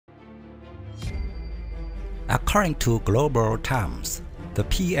According to Global Times, the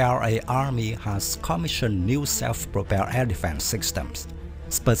PLA Army has commissioned new self-propelled air defense systems,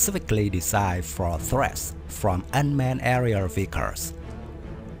 specifically designed for threats from unmanned aerial vehicles.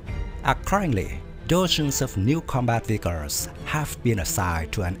 Accordingly, dozens of new combat vehicles have been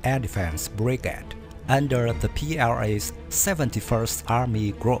assigned to an air defense brigade under the PLA's 71st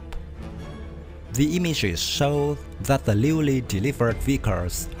Army Group. The images show that the newly delivered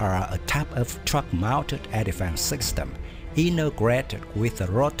vehicles are a type of truck-mounted air defense system integrated with a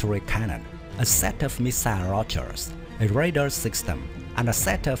rotary cannon, a set of missile launchers, a radar system, and a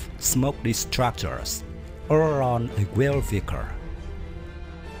set of smoke distractors, all on a wheeled vehicle.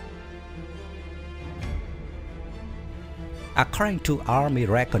 According to Army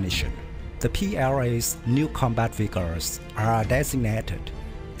recognition, the PLA's new combat vehicles are designated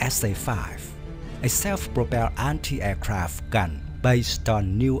SA5, a self-propelled anti-aircraft gun based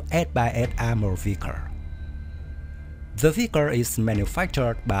on new 8x8 armor vehicle. The vehicle is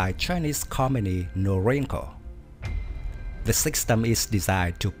manufactured by Chinese company NORINCO. The system is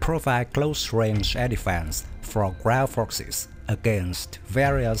designed to provide close-range air defense for ground forces against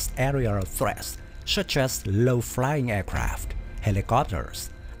various aerial threats such as low-flying aircraft, helicopters,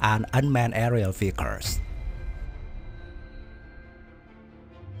 and unmanned aerial vehicles.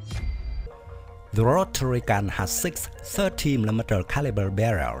 The rotary gun has 6 30mm caliber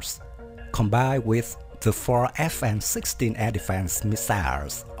barrels, combined with the 4 FN-16 air defense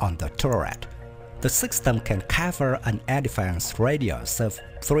missiles on the turret. The system can cover an air defense radius of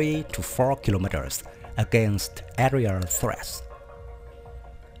 3 to 4 kilometers against aerial threats.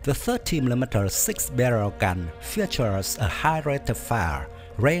 The 30mm 6-barrel gun features a high rate of fire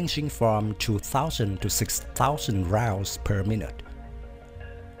ranging from 2,000 to 6,000 rounds per minute.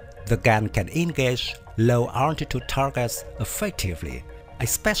 The gun can engage low-altitude targets effectively,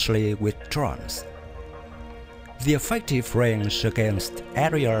 especially with drones. The effective range against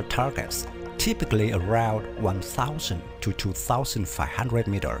aerial targets typically around 1,000 to 2,500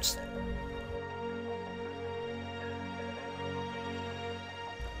 meters.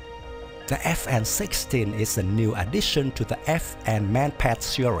 The FN-16 is a new addition to the FN Manpad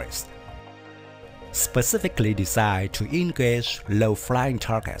series. Specifically designed to engage low-flying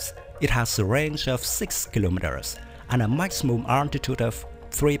targets, it has a range of 6 kilometers and a maximum altitude of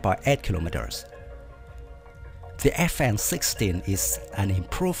 3.8 kilometers. The FN-16 is an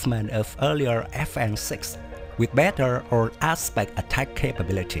improvement of earlier FN-6 with better all-aspect attack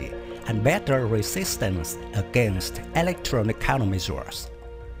capability and better resistance against electronic countermeasures.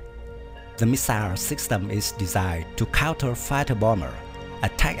 The missile system is designed to counter fighter bomber,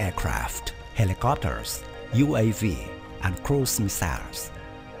 attack aircraft, helicopters, UAV, and cruise missiles.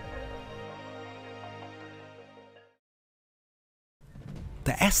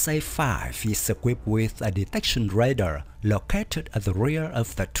 The SA5 is equipped with a detection radar located at the rear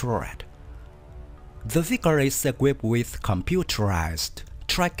of the turret. The vehicle is equipped with computerized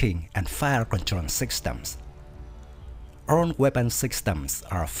tracking and fire control systems. All weapon systems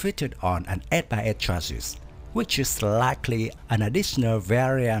are fitted on an 8x8 chassis, which is likely an additional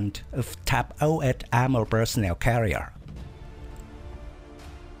variant of Type 08 armored personnel carrier.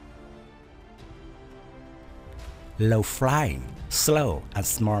 Low-flying, slow and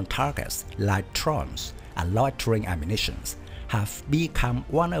small targets like drones and loitering ammunitions have become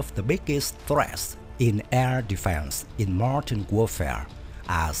one of the biggest threats in air defense in modern warfare,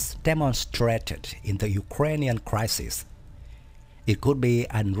 as demonstrated in the Ukrainian crisis. It could be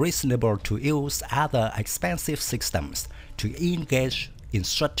unreasonable to use other expensive systems to engage in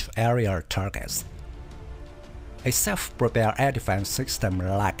such aerial targets. A self-propelled air defense system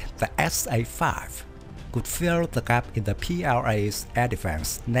like the SA5 could fill the gap in the PLA's air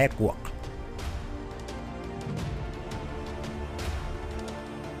defense network.